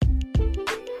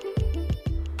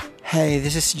Hey,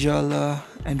 this is Jolo,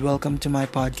 and welcome to my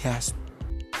podcast.